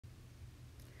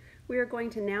We are going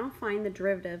to now find the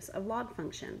derivatives of log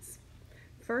functions.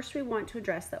 First, we want to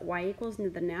address that y equals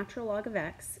the natural log of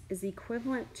x is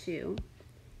equivalent to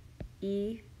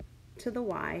e to the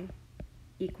y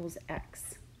equals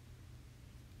x.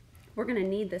 We're going to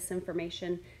need this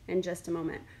information in just a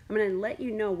moment. I'm going to let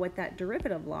you know what that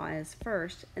derivative law is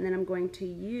first, and then I'm going to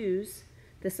use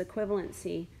this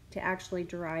equivalency to actually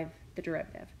derive the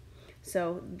derivative.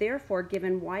 So therefore,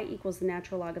 given y equals the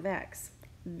natural log of x,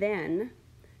 then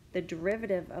the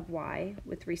derivative of y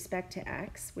with respect to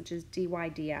x, which is dy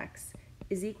dx,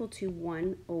 is equal to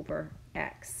 1 over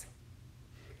x.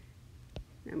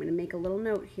 Now I'm going to make a little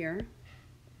note here.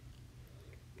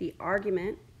 The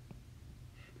argument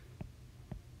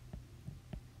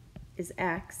is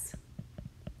x,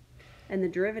 and the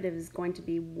derivative is going to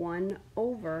be 1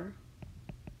 over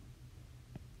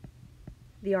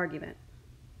the argument.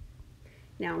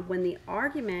 Now, when the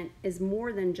argument is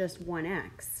more than just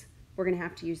 1x, we're going to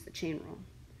have to use the chain rule.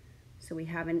 So we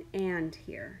have an and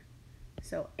here.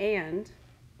 So and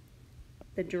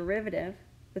the derivative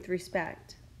with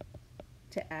respect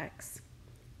to x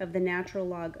of the natural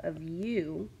log of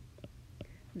u,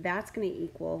 that's going to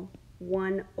equal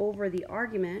 1 over the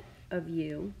argument of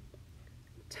u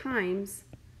times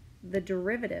the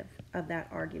derivative of that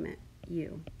argument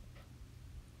u.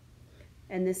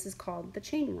 And this is called the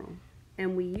chain rule.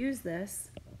 And we use this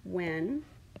when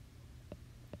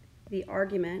the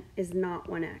argument is not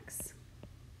 1x.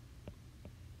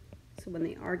 So when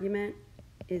the argument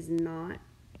is not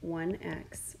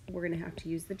 1x, we're going to have to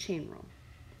use the chain rule.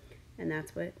 And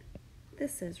that's what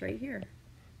this is right here,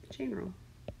 the chain rule.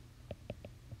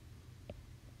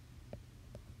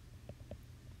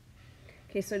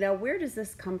 Okay, so now where does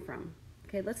this come from?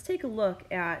 Okay, let's take a look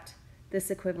at this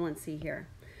equivalency here.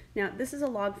 Now, this is a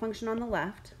log function on the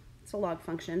left. It's a log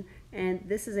function, and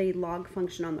this is a log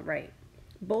function on the right.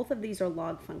 Both of these are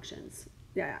log functions.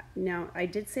 Yeah, now I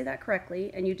did say that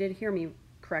correctly, and you did hear me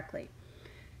correctly.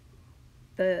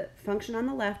 The function on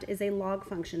the left is a log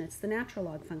function. It's the natural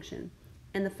log function.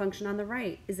 And the function on the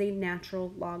right is a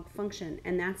natural log function,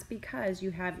 and that's because you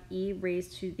have e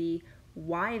raised to the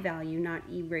y value, not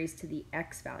e raised to the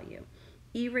x value.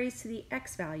 E raised to the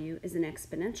x value is an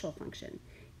exponential function.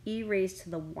 E raised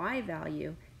to the y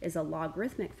value is a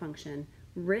logarithmic function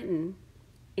written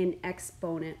in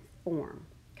exponent form,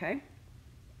 okay?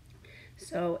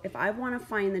 So if I want to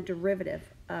find the derivative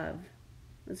of,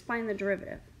 let's find the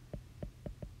derivative.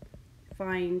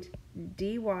 Find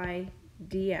dy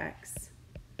dx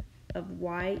of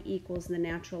y equals the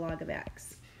natural log of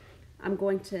x. I'm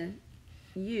going to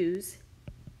use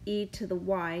e to the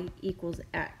y equals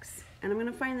x, and I'm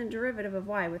going to find the derivative of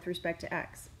y with respect to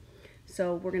x.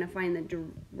 So we're going to find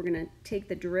we're going to take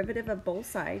the derivative of both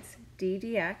sides, d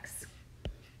dx,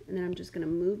 and then I'm just going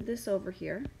to move this over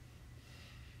here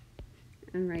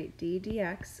and write d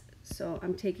dx. So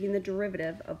I'm taking the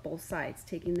derivative of both sides,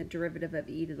 taking the derivative of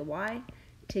e to the y,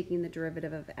 taking the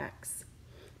derivative of x.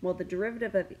 Well, the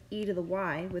derivative of e to the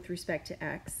y with respect to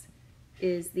x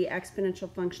is the exponential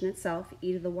function itself,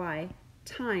 e to the y,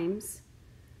 times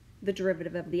the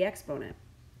derivative of the exponent.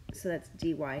 So that's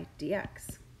dy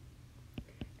dx.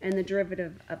 And the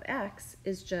derivative of x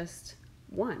is just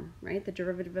 1, right? The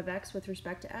derivative of x with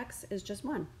respect to x is just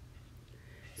 1.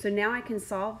 So now I can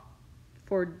solve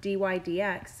for dy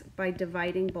dx by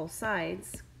dividing both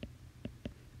sides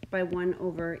by 1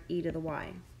 over e to the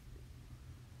y.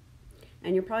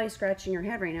 And you're probably scratching your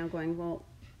head right now going, well,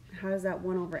 how is that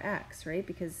 1 over x, right?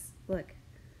 Because look,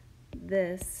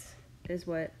 this is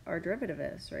what our derivative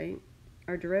is, right?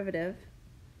 Our derivative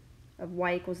of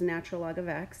y equals the natural log of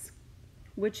x,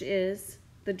 which is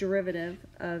the derivative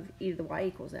of e to the y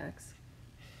equals x.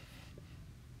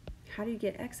 How do you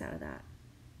get x out of that?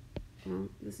 Well,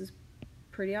 this is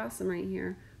pretty awesome right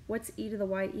here. What's e to the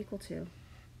y equal to?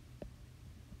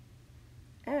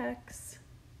 X.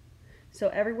 So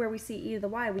everywhere we see e to the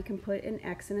y, we can put an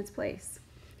x in its place.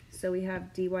 So we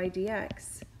have dy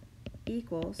dx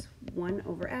equals 1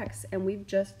 over x, and we've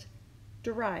just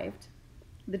derived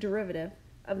the derivative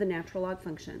of the natural log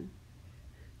function.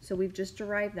 So we've just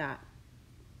derived that.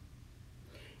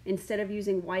 Instead of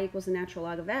using y equals the natural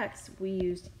log of x, we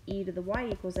used e to the y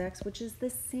equals x, which is the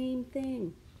same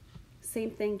thing.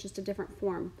 Same thing, just a different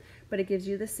form, but it gives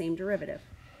you the same derivative.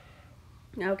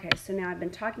 Okay, so now I've been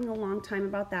talking a long time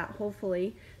about that.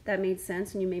 Hopefully that made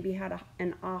sense and you maybe had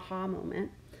an aha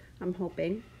moment, I'm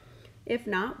hoping. If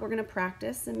not, we're going to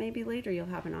practice and maybe later you'll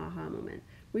have an aha moment.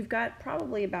 We've got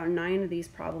probably about 9 of these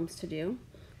problems to do.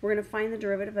 We're going to find the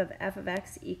derivative of f of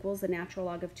x equals the natural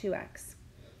log of 2x.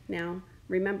 Now,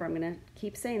 remember, I'm going to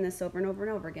keep saying this over and over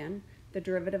and over again. the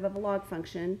derivative of a log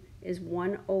function is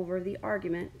 1 over the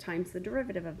argument times the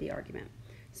derivative of the argument.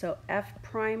 So f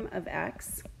prime of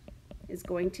x is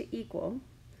going to equal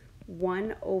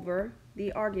 1 over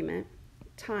the argument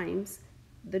times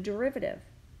the derivative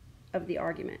of the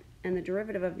argument. And the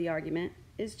derivative of the argument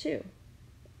is 2.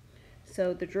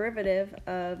 So the derivative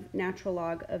of natural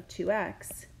log of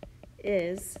 2x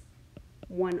is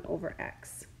 1 over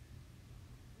x.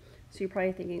 So you're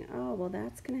probably thinking, oh, well,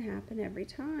 that's going to happen every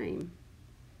time.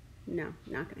 No,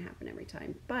 not going to happen every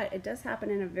time. But it does happen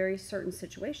in a very certain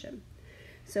situation.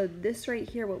 So this right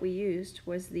here, what we used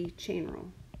was the chain rule.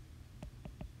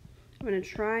 I'm going to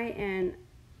try and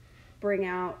bring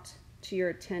out to your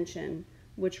attention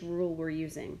which rule we're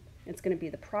using. It's going to be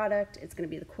the product, it's going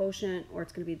to be the quotient, or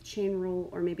it's going to be the chain rule,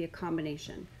 or maybe a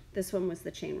combination. This one was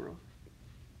the chain rule.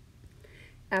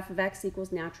 F of x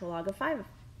equals natural log of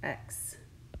 5x.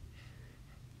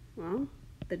 Well,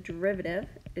 the derivative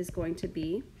is going to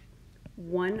be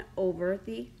 1 over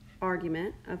the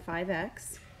argument of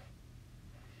 5x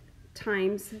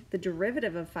times the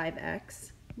derivative of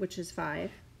 5x, which is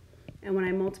 5. And when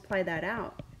I multiply that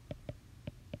out,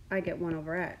 I get 1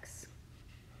 over x.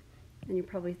 And you're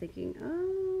probably thinking,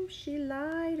 oh, she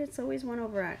lied. It's always 1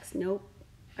 over x. Nope,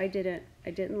 I didn't.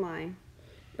 I didn't lie.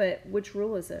 But which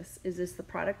rule is this? Is this the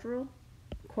product rule,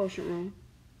 quotient rule,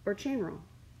 or chain rule?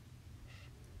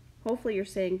 Hopefully you're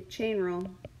saying chain rule,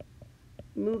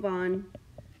 move on.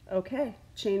 Okay,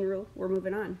 chain rule, we're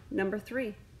moving on. Number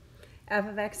 3, f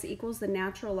of x equals the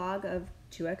natural log of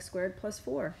 2x squared plus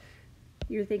 4.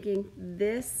 You're thinking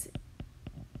this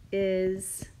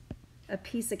is a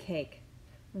piece of cake.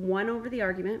 1 over the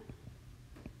argument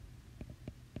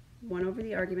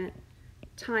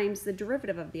times the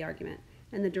derivative of the argument.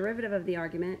 And the derivative of the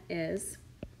argument is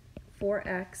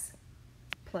 4x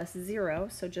plus 0,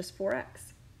 so just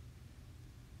 4x.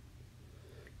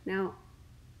 Now,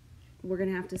 we're going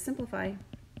to have to simplify.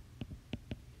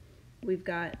 We've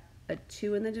got a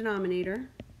 2 in the denominator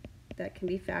that can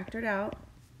be factored out,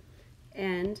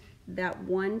 and that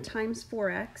 1 times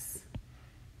 4x,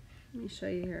 let me show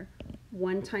you here,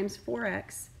 1 times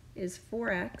 4x is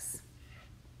 4x.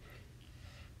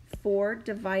 4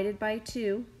 divided by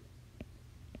 2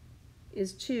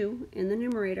 is 2 in the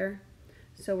numerator,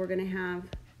 so we're going to have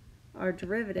our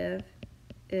derivative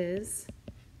is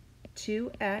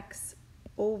 2x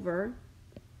over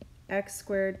x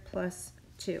squared plus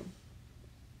 2.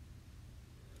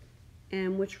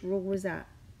 And which rule was that?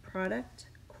 Product,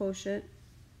 quotient,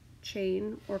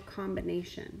 chain, or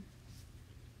combination?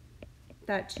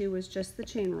 That 2 was just the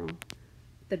chain rule.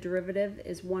 The derivative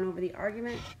is 1 over the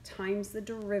argument times the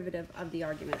derivative of the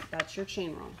argument. That's your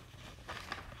chain rule.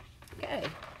 Okay.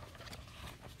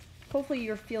 Hopefully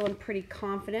you're feeling pretty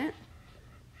confident,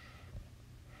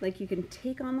 like you can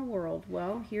take on the world.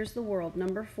 Well, here's the world.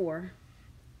 Number 4.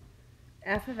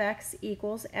 F of x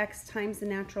equals x times the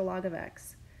natural log of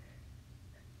x.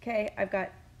 Okay, I've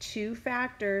got 2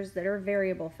 factors that are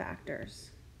variable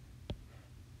factors.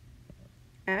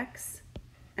 X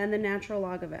and the natural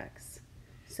log of x.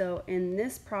 So in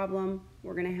this problem,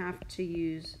 we're going to have to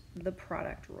use the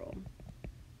product rule.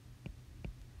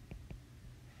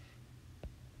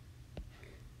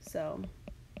 So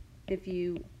if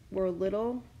you were a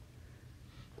little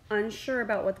unsure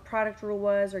about what the product rule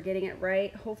was or getting it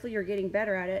right, hopefully you're getting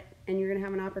better at it, and you're going to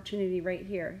have an opportunity right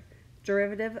here.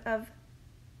 Derivative of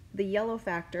the yellow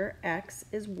factor, x,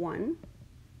 is 1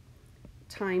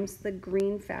 times the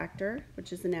green factor,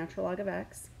 which is the natural log of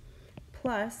x,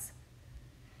 plus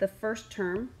the first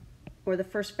term, or the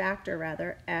first factor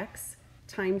rather, x,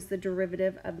 times the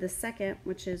derivative of the second,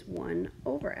 which is 1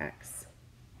 over x.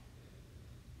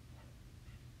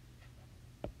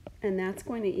 And that's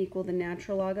going to equal the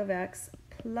natural log of x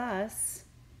plus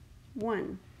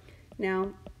 1.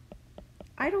 Now,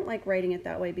 I don't like writing it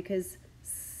that way because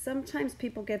sometimes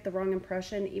people get the wrong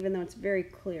impression, even though it's very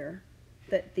clear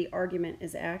that the argument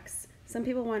is x. Some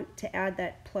people want to add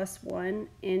that plus 1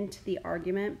 into the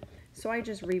argument, so I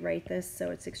just rewrite this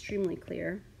so it's extremely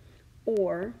clear.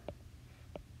 Or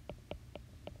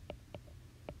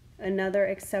another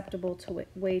acceptable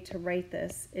way to write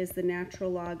this is the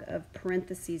natural log of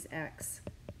parentheses x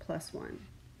plus 1.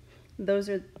 Those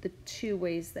are the 2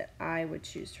 ways that I would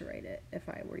choose to write it if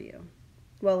I were you.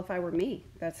 Well, if I were me,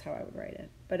 that's how I would write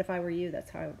it. But if I were you, that's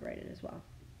how I would write it as well.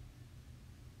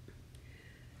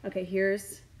 Okay,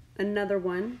 here's another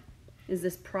one. Is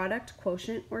this product,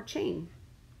 quotient, or chain?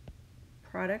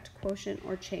 Product, quotient,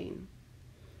 or chain.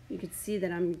 You can see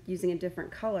that I'm using a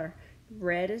different color.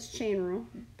 Red is chain rule,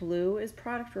 blue is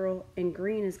product rule, and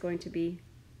green is going to be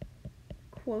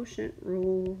quotient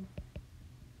rule.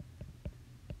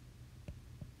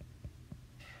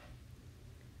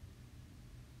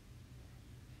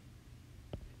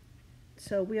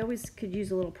 So we always could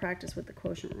use a little practice with the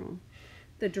quotient rule.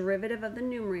 The derivative of the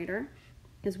numerator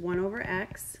is 1 over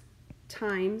x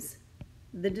times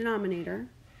the denominator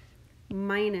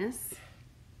minus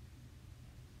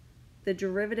the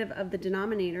derivative of the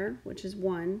denominator, which is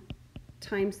 1,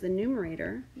 times the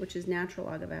numerator, which is natural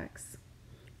log of x,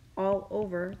 all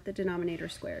over the denominator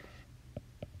squared.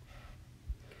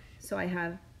 So I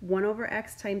have 1 over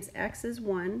x times x is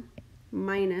 1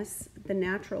 minus the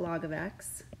natural log of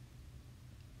x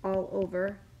all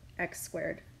over x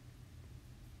squared.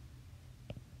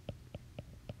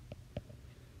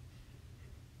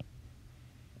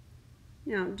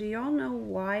 Now, do y'all know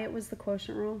why it was the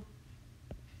quotient rule?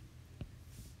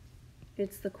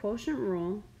 It's the quotient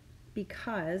rule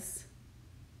because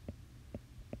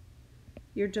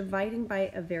you're dividing by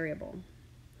a variable.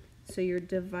 So you're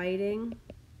dividing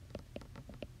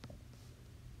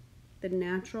the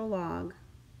natural log,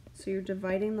 so you're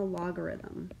dividing the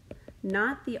logarithm,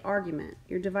 not the argument.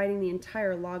 You're dividing the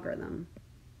entire logarithm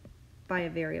by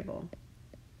a variable.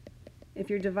 If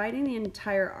you're dividing the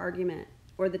entire argument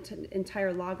or the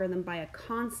entire logarithm by a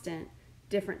constant,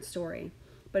 different story.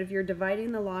 But if you're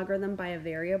dividing the logarithm by a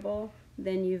variable,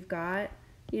 then you've got,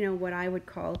 you know, what I would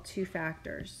call two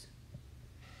factors.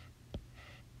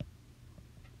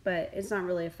 But it's not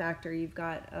really a factor. You've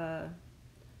got a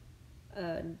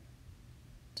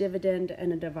dividend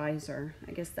and a divisor.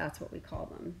 I guess that's what we call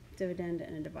them. Dividend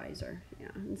and a divisor,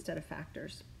 yeah, instead of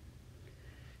factors.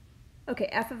 Okay,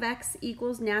 f of x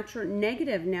equals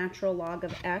negative natural log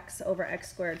of x over x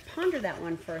squared. Ponder that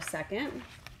one for a second.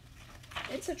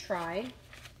 It's a try.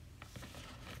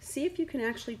 See if you can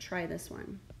actually try this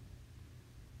one.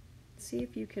 See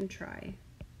if you can try.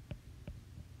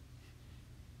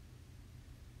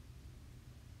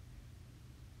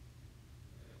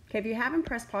 Okay, if you haven't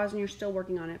pressed pause and you're still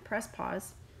working on it, press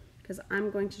pause because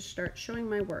I'm going to start showing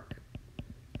my work.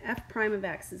 F prime of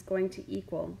x is going to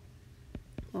equal,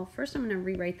 well, first I'm going to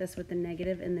rewrite this with the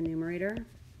negative in the numerator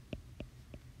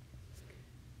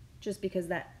just because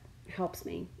that helps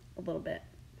me a little bit.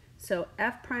 So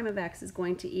f prime of x is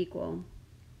going to equal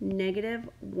negative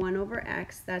 1 over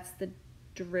x, that's the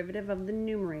derivative of the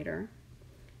numerator.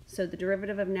 So the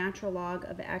derivative of natural log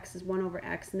of x is 1 over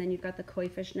x, and then you've got the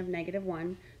coefficient of negative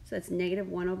 1. So that's negative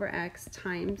 1 over x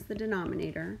times the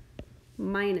denominator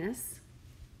minus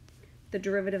the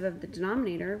derivative of the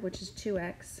denominator, which is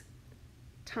 2x,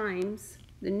 times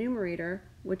the numerator,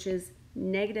 which is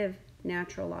negative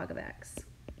natural log of x.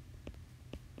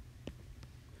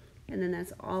 And then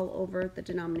that's all over the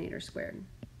denominator squared.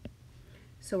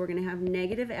 So we're going to have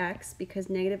negative x, because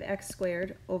negative x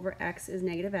squared over x is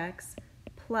negative x,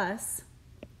 plus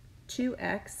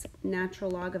 2x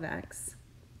natural log of x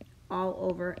all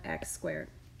over x squared.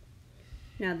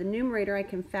 Now the numerator I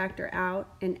can factor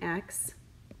out an x,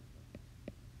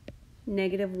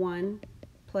 negative 1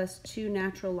 plus 2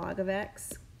 natural log of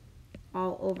x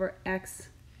all over x.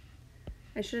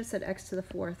 I should have said x to the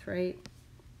 4th, right?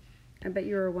 I bet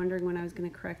you were wondering when I was going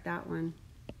to correct that one.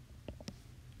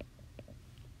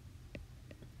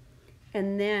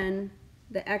 And then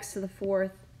the x to the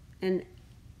 4th and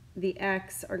the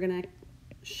x are going to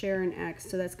share an x,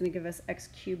 so that's going to give us x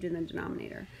cubed in the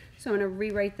denominator. So I'm going to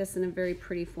rewrite this in a very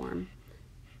pretty form.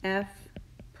 F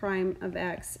prime of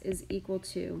x is equal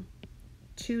to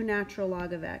 2 natural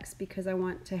log of x, because I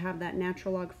want to have that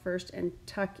natural log first and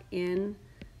tuck in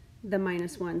the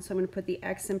minus 1. So I'm going to put the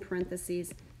x in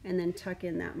parentheses and then tuck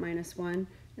in that minus 1,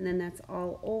 and then that's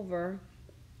all over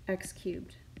x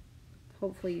cubed.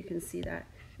 Hopefully you can see that.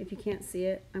 If you can't see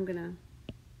it, I'm gonna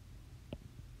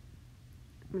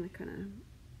kind of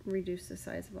reduce the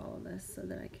size of all of this so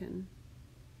that I can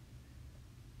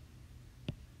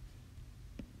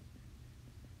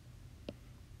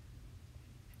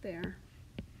there.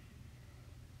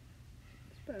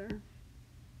 It's better.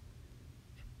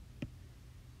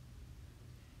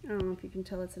 I don't know if you can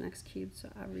tell it's an x cubed, so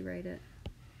I'll rewrite it.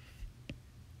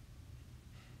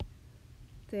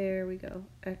 There we go,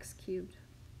 x cubed.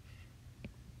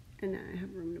 And now I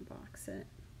have room to box it.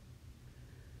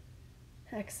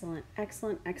 Excellent,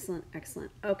 excellent, excellent,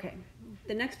 excellent. Okay,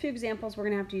 the next few examples we're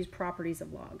going to have to use properties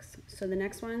of logs. So the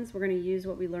next ones we're going to use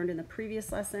what we learned in the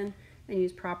previous lesson and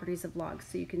use properties of logs.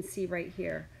 So you can see right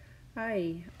here,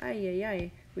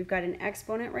 we've got an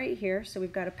exponent right here, so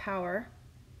we've got a power.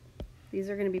 These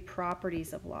are going to be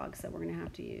properties of logs that we're going to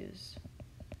have to use.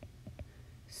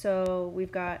 So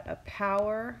we've got a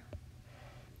power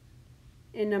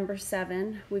in number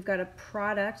 7. We've got a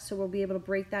product, so we'll be able to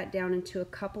break that down into a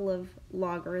couple of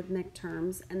logarithmic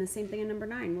terms. And the same thing in number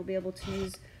 9. We'll be able to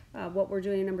use what we're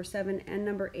doing in number 7 and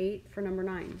number 8 for number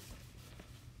 9.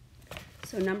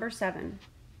 So number 7.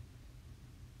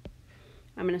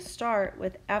 I'm going to start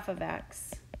with f of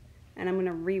x, and I'm going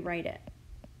to rewrite it.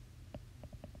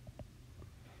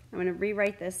 I'm going to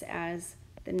rewrite this as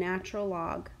the natural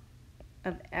log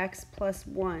of x plus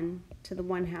 1 to the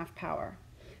 1/2 power.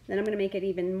 Then I'm going to make it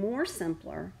even more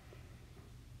simpler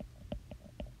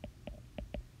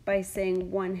by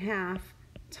saying 1/2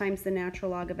 times the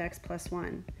natural log of x plus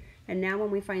 1. And now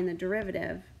when we find the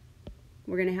derivative,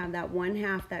 we're going to have that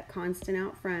 1/2, that constant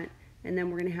out front, and then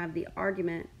we're going to have the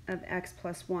argument of x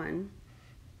plus 1.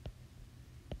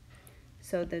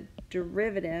 So the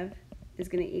derivative is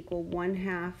going to equal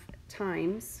 1/2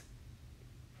 times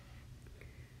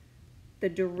the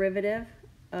derivative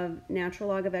of natural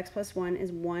log of x plus 1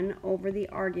 is 1 over the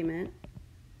argument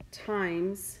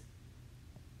times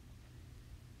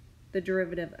the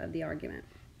derivative of the argument.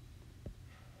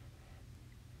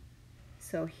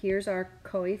 So here's our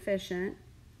coefficient.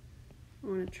 I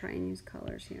want to try and use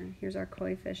colors here. Here's our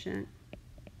coefficient,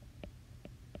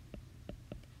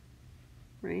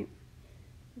 right?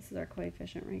 This is our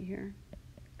coefficient right here,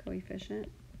 coefficient.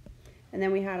 And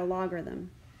then we had a logarithm.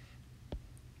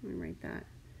 Let me write that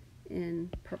in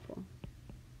purple.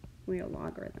 We have a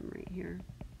logarithm right here.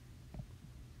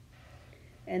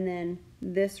 And then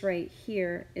this right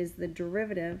here is the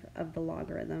derivative of the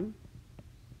logarithm.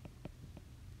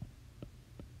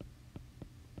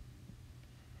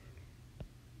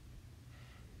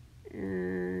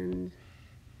 And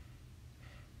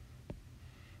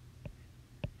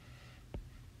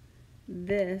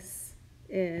this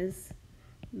is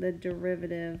the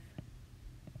derivative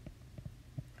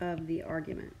of the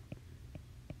argument.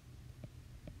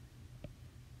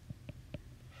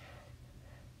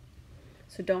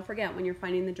 So don't forget, when you're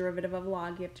finding the derivative of a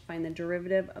log, you have to find the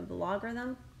derivative of the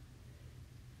logarithm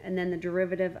and then the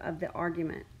derivative of the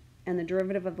argument. And the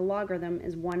derivative of the logarithm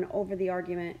is 1 over the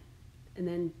argument and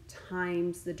then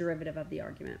times the derivative of the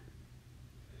argument.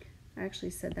 I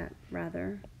actually said that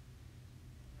rather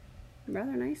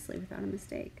nicely without a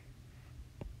mistake.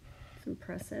 It's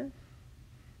impressive.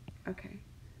 Okay.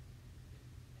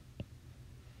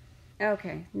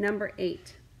 Okay, number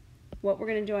 8. What we're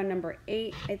going to do on number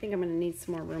 8, I think I'm going to need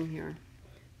some more room here.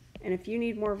 And if you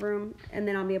need more room, and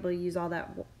then I'll be able to use all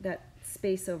that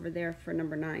space over there for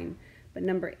number 9. But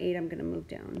number 8, I'm going to move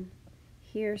down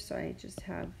here so I just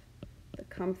have the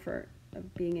comfort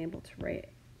of being able to write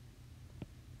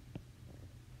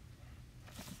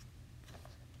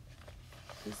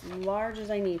as large as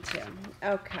I need to.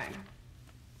 Okay.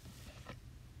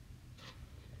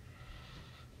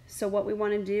 So what we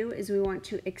want to do is we want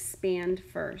to expand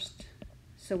first.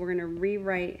 So we're going to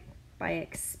rewrite by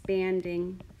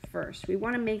expanding first. We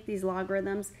want to make these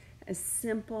logarithms as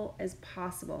simple as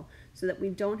possible so that we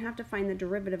don't have to find the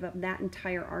derivative of that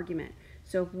entire argument.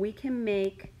 So if we can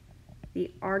make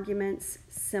the arguments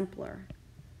simpler,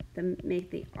 then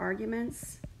make the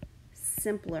arguments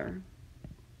simpler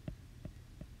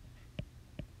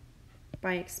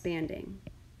by expanding,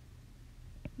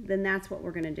 then that's what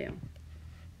we're going to do.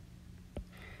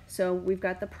 So we've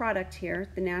got the product here,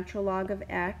 the natural log of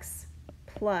x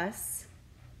plus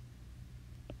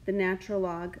the natural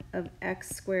log of x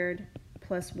squared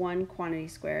plus 1 quantity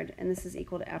squared, and this is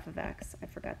equal to f of x. I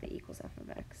forgot the equals f of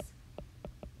x.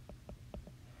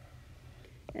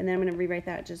 And then I'm going to rewrite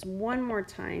that just one more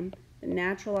time. The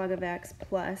natural log of x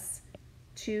plus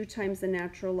 2 times the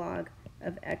natural log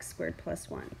of x squared plus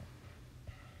 1.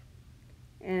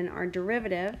 And our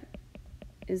derivative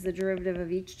is the derivative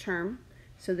of each term.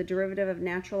 So the derivative of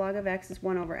natural log of x is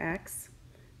 1 over x.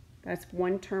 That's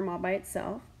one term all by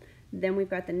itself. Then we've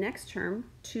got the next term,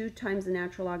 2 times the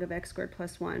natural log of x squared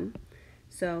plus 1.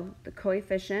 So the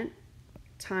coefficient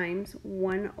times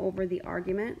 1 over the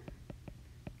argument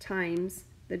times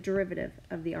the derivative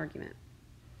of the argument.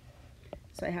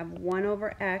 So I have 1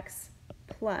 over x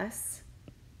plus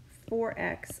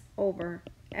 4x over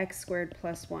x squared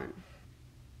plus 1.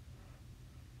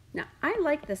 Now, I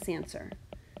like this answer.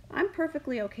 I'm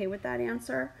perfectly okay with that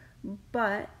answer,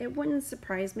 but it wouldn't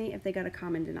surprise me if they got a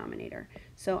common denominator.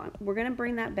 So we're going to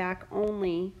bring that back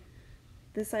only.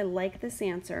 I like this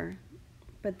answer,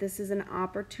 but this is an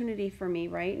opportunity for me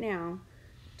right now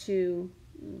to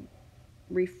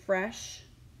refresh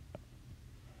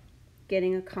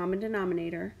getting a common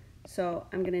denominator. So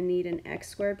I'm going to need an x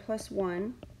squared plus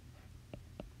 1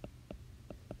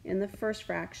 in the first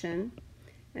fraction.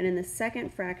 And in the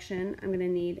second fraction, I'm going to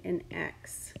need an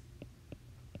x.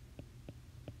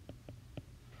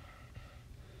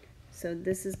 So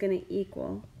this is going to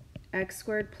equal x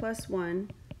squared plus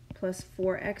 1 plus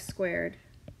 4x squared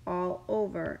all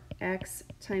over x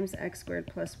times x squared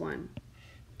plus 1.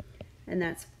 And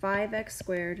that's 5x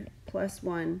squared plus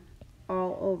 1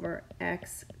 all over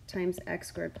x times x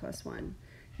squared plus 1.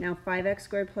 Now 5x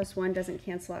squared plus 1 doesn't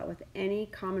cancel out with any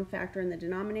common factor in the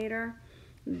denominator.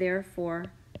 Therefore,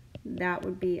 that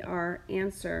would be our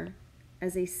answer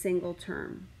as a single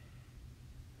term.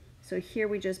 So here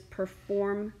we just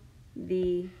perform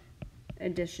the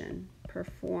addition.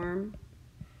 Perform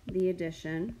the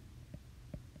addition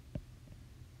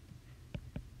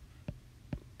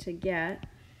to get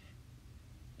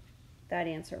that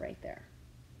answer right there.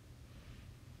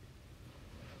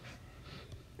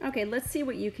 Okay, let's see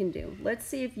what you can do. Let's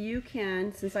see if you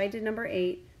can, since I did number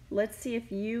 8, let's see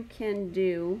if you can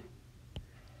do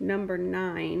number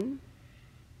 9.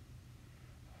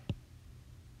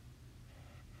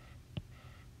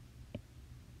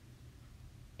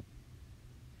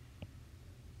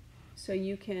 So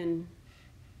you can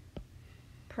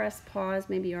press pause,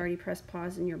 maybe you already pressed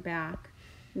pause in your back.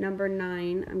 Number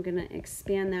 9, I'm going to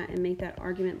expand that and make that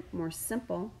argument more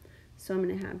simple. So I'm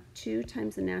going to have 2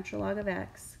 times the natural log of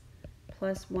x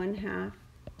plus 1/2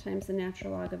 times the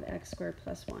natural log of x squared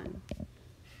plus 1.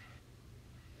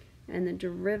 And the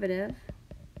derivative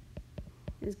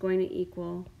is going to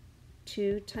equal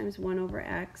 2 times 1 over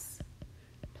x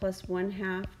plus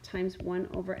 1/2 times 1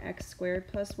 over x squared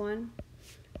plus 1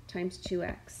 times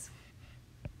 2x.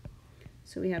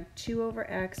 So we have 2 over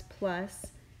x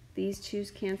plus, these 2's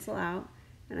cancel out,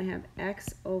 and I have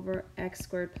x over x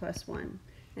squared plus 1.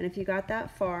 And if you got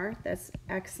that far, that's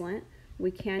excellent.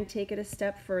 We can take it a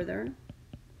step further.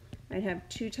 I'd have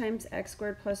 2 times x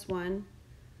squared plus 1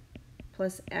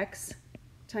 plus x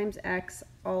times x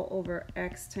all over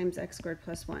x times x squared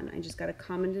plus 1. I just got a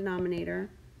common denominator.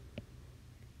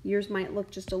 Yours might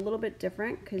look just a little bit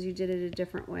different because you did it a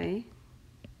different way.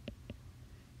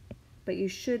 But you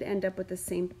should end up with the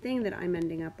same thing that I'm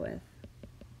ending up with,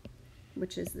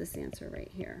 which is this answer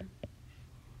right here.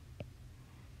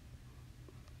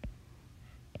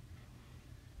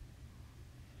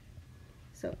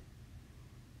 So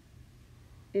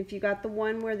if you got the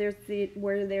one where there's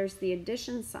the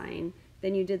addition sign,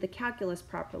 then you did the calculus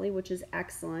properly, which is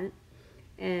excellent.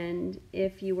 And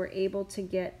if you were able to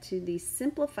get to the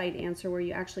simplified answer where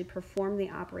you actually perform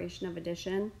the operation of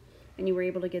addition and you were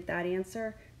able to get that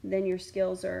answer, then your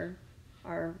skills are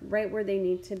right where they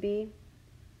need to be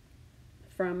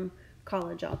from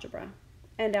college algebra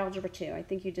and algebra 2. I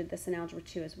think you did this in algebra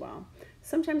 2 as well.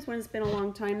 Sometimes when it's been a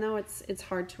long time though, it's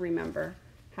hard to remember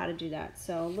how to do that.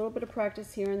 So a little bit of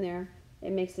practice here and there,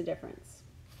 it makes a difference.